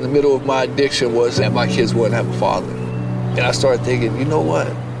fear in the middle of my addiction was that my kids wouldn't have a father. And I started thinking, you know what?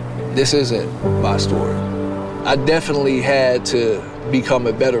 This isn't my story. I definitely had to become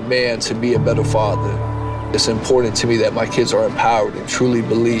a better man to be a better father. It's important to me that my kids are empowered and truly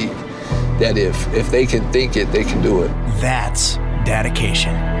believe that if they can think it, they can do it. That's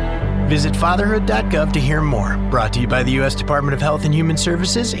dedication. Visit fatherhood.gov to hear more. Brought to you by the U.S. Department of Health and Human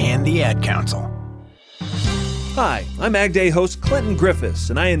Services and the Ad Council. Hi, I'm Ag Day host Clinton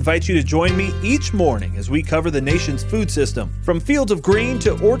Griffiths, and I invite you to join me each morning as we cover the nation's food system, from fields of green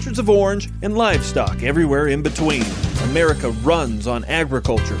to orchards of orange and livestock everywhere in between. America runs on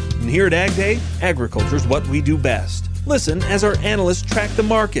agriculture, and here at Ag Day, agriculture is what we do best. Listen as our analysts track the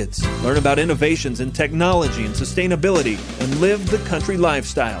markets, learn about innovations in technology and sustainability, and live the country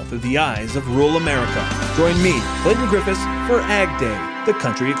lifestyle through the eyes of rural America. Join me, Clinton Griffiths, for Ag Day, the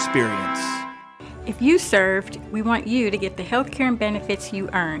country experience. If you served, we want you to get the health care and benefits you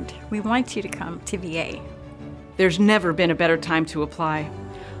earned. We want you to come to VA. There's never been a better time to apply.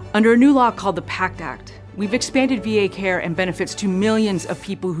 Under a new law called the PACT Act, we've expanded VA care and benefits to millions of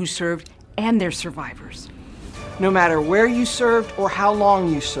people who served and their survivors. No matter where you served or how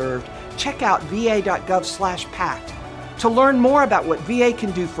long you served, check out va.gov/PACT to learn more about what VA can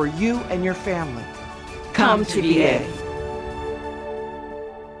do for you and your family. Come to VA.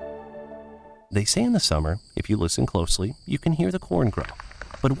 They say in the summer, if you listen closely, you can hear the corn grow.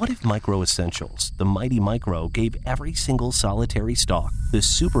 But what if Micro Essentials, the mighty Micro, gave every single solitary stalk the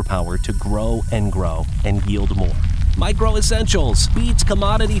superpower to grow and yield more? Micro Essentials beats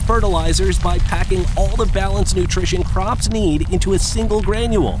commodity fertilizers by packing all the balanced nutrition crops need into a single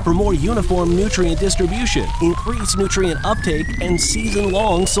granule for more uniform nutrient distribution, increased nutrient uptake, and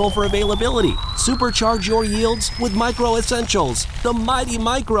season-long sulfur availability. Supercharge your yields with Micro Essentials, the mighty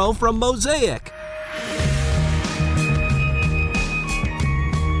Micro from Mosaic.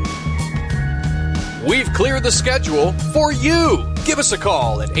 We've cleared the schedule for you. Give us a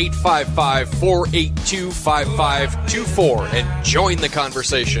call at 855-482-5524 and join the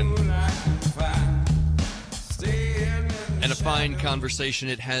conversation. And a fine conversation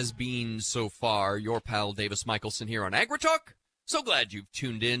it has been so far. Your pal Davis Michelson here on AgriTalk. So glad you've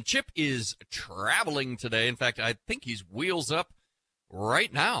tuned in. Chip is traveling today. In fact, I think he's wheels up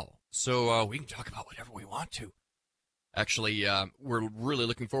right now. So we can talk about whatever we want to. Actually, we're really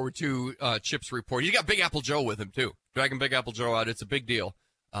looking forward to Chip's report. He's got Big Apple Joe with him, too. Dragging Big Apple Joe out. It's a big deal.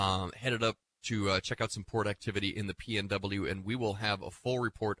 Headed up to check out some port activity in the PNW, and we will have a full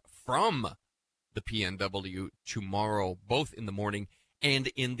report from the PNW tomorrow, both in the morning and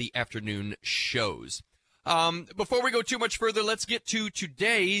in the afternoon shows. Before we go too much further, let's get to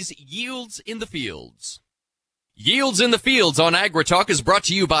today's Yields in the Fields. Yields in the Fields on AgriTalk is brought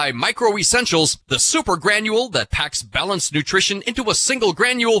to you by Micro Essentials, the super granule that packs balanced nutrition into a single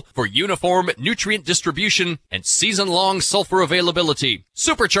granule for uniform nutrient distribution and season-long sulfur availability.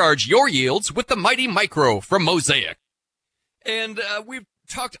 Supercharge your yields with the Mighty Micro from Mosaic. And we've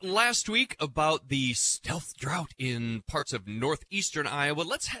talked last week about the stealth drought in parts of northeastern Iowa.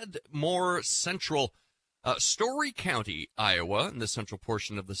 Let's head more central. Story County, Iowa, in the central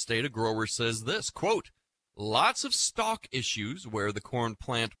portion of the state, a grower says this, quote, lots of stalk issues where the corn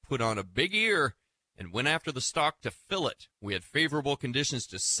plant put on a big ear and went after the stalk to fill it. We had favorable conditions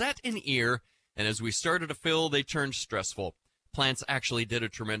to set an ear, and as we started to fill, they turned stressful. Plants actually did a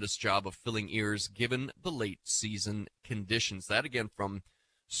tremendous job of filling ears given the late season conditions. That again from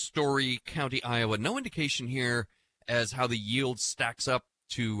Story County, Iowa. No indication here as how the yield stacks up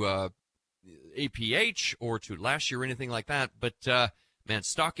to APH or to last year or anything like that. But, man,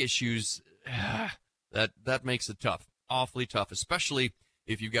 stalk issues, that makes it tough, awfully tough, especially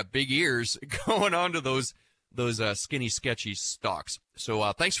if you've got big ears going on to those skinny, sketchy stalks.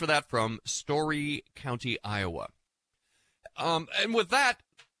 So thanks for that from Story County, Iowa. And with that,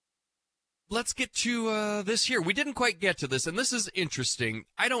 let's get to this here. We didn't quite get to this, and this is interesting.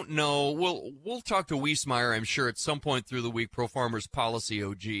 I don't know. We'll talk to Wiesmeyer, I'm sure, at some point through the week, Pro Farmers Policy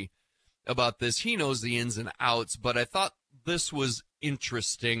OG, about this. He knows the ins and outs, but I thought this was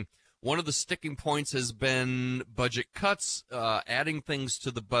interesting. One of the sticking points has been budget cuts, adding things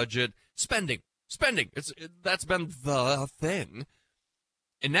to the budget, spending. That's been the thing.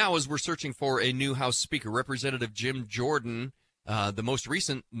 And now as we're searching for a new House Speaker, Representative Jim Jordan, the most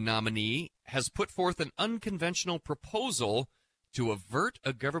recent nominee, has put forth an unconventional proposal to avert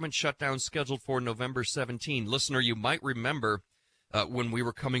a government shutdown scheduled for November 17. Listener, you might remember when we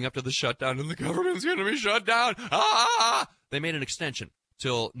were coming up to the shutdown and the government's going to be shut down. They made an extension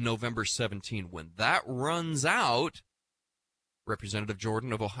till November 17. When that runs out, Representative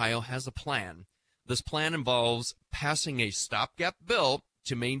Jordan of Ohio has a plan. This plan involves passing a stopgap bill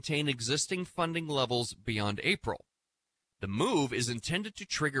to maintain existing funding levels beyond April. The move is intended to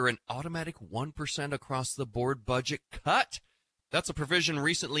trigger an automatic 1% across-the-board budget cut. That's a provision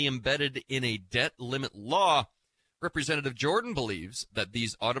recently embedded in a debt limit law. Representative Jordan believes that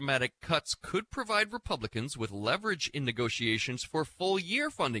these automatic cuts could provide Republicans with leverage in negotiations for full-year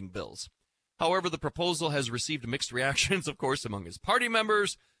funding bills. However, the proposal has received mixed reactions, of course, among his party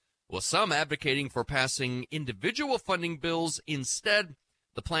members, with some advocating for passing individual funding bills instead.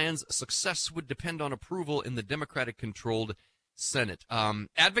 The plan's success would depend on approval in the Democratic-controlled Senate.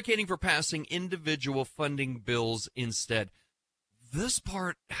 Advocating for passing individual funding bills instead. This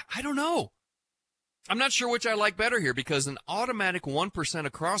part, I don't know. I'm not sure which I like better here, because an automatic 1%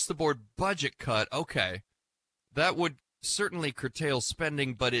 across-the-board budget cut, okay, that would certainly curtail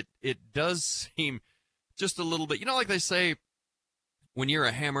spending, but it does seem just a little bit, you know, like they say, when you're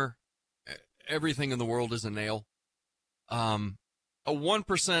a hammer, everything in the world is a nail. A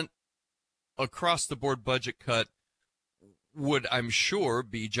 1% across-the-board budget cut would, I'm sure,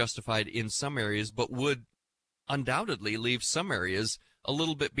 be justified in some areas, but would undoubtedly leave some areas a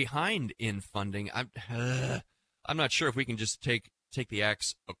little bit behind in funding. I'm not sure if we can just take the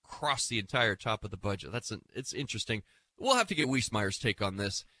axe across the entire top of the budget. It's interesting. We'll have to get Wiesmeyer's take on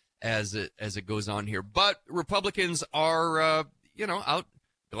this as it goes on here. But Republicans are, out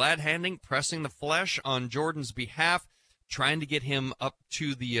glad-handing, pressing the flesh on Jordan's behalf, trying to get him up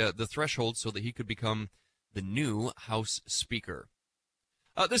to the threshold so that he could become the new House Speaker.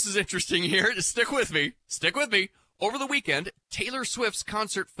 This is interesting here. Stick with me. Over the weekend, Taylor Swift's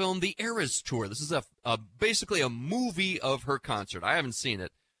concert film, The Eras Tour. This is basically a movie of her concert. I haven't seen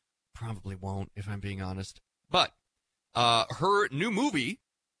it. Probably won't, if I'm being honest. But her new movie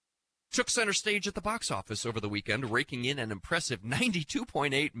took center stage at the box office over the weekend, raking in an impressive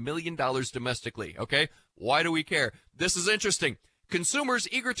 $92.8 million domestically. Okay? Why do we care? This is interesting. Consumers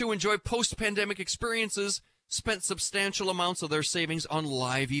eager to enjoy post-pandemic experiences spent substantial amounts of their savings on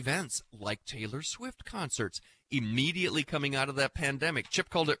live events like Taylor Swift concerts immediately coming out of that pandemic. Chip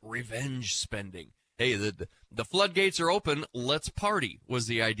called it revenge spending. Hey, the floodgates are open. Let's party was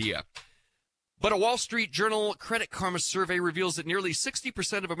the idea. But a Wall Street Journal Credit Karma survey reveals that nearly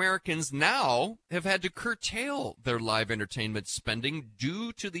 60% of Americans now have had to curtail their live entertainment spending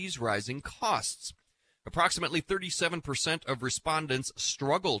due to these rising costs. Approximately 37% of respondents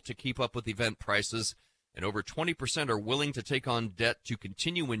struggle to keep up with event prices, and over 20% are willing to take on debt to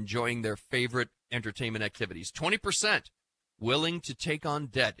continue enjoying their favorite entertainment activities. 20% willing to take on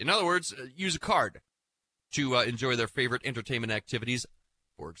debt. In other words, use a card to enjoy their favorite entertainment activities.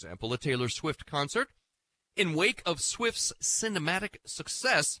 For example, a Taylor Swift concert. In wake of Swift's cinematic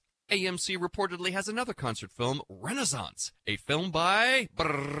success, AMC reportedly has another concert film, Renaissance, a film by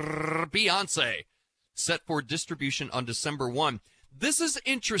Beyoncé, set for distribution on December 1. This is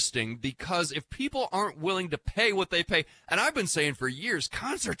interesting because if people aren't willing to pay what they pay, and I've been saying for years,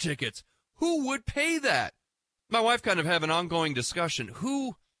 concert tickets, who would pay that? My wife kind of have an ongoing discussion.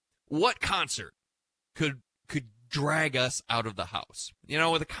 What concert could drag us out of the house? You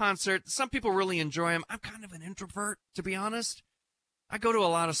know, with a concert, some people really enjoy them. I'm kind of an introvert, to be honest. I go to a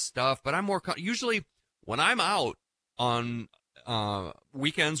lot of stuff, but I'm more usually when I'm out on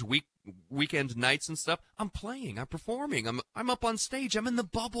weekends, weekend nights and stuff, I'm playing, I'm performing, I'm up on stage, I'm in the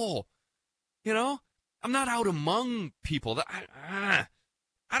bubble. You know, I'm not out among people. I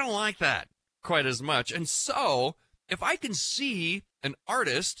don't like that quite as much. And so, if I can see an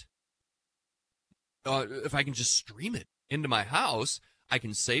artist, if I can just stream it into my house, I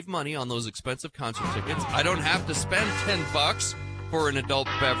can save money on those expensive concert tickets. I don't have to spend $10 for an adult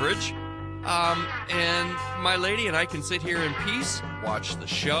beverage. And my lady and I can sit here in peace, watch the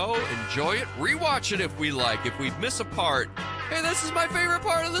show, enjoy it, rewatch it if we like. If we miss a part, hey, this is my favorite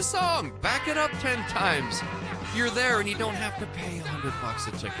part of the song. Back it up 10 times. You're there and you don't have to pay $100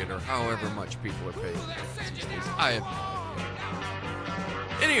 a ticket or however much people are paying.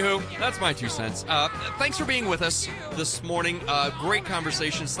 Anywho, that's my 2 cents. Thanks for being with us this morning. Great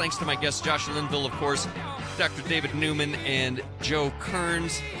conversations. Thanks to my guests, Josh Linville, of course, Dr. David Newman, and Joe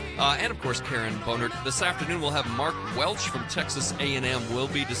Kearns, and, of course, Karen Bonert. This afternoon, we'll have Mark Welch from Texas A&M. We'll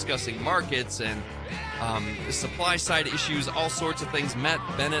be discussing markets and supply-side issues, all sorts of things. Matt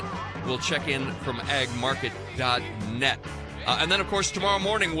Bennett will check in from agmarket.net. And then, of course, tomorrow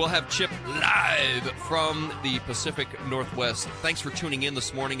morning, we'll have Chip live from the Pacific Northwest. Thanks for tuning in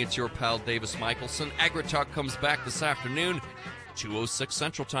this morning. It's your pal, Davis Michelson. AgriTalk comes back this afternoon, 2:06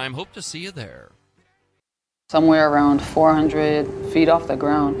 Central Time. Hope to see you there. Somewhere around 400 feet off the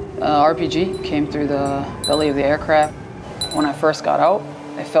ground, RPG came through the belly of the aircraft. When I first got out,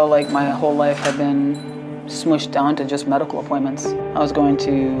 I felt like my whole life had been smushed down to just medical appointments. I was going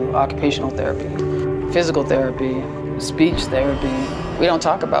to occupational therapy, physical therapy, speech therapy. We don't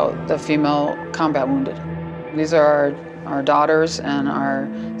talk about the female combat wounded. These are our daughters and our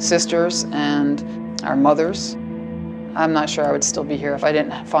sisters and our mothers. I'm not sure I would still be here if I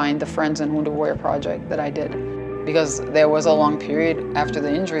didn't find the Friends and Wounded Warrior Project that I did. Because there was a long period after the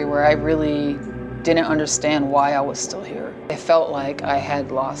injury where I really didn't understand why I was still here. I felt like I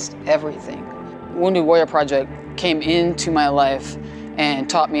had lost everything. Wounded Warrior Project came into my life and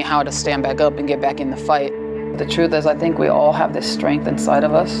taught me how to stand back up and get back in the fight. The truth is, I think we all have this strength inside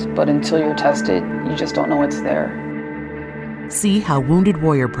of us, but until you're tested, you just don't know it's there. See how Wounded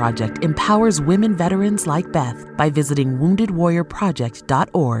Warrior Project empowers women veterans like Beth by visiting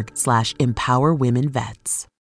woundedwarriorproject.org/empowerwomenvets.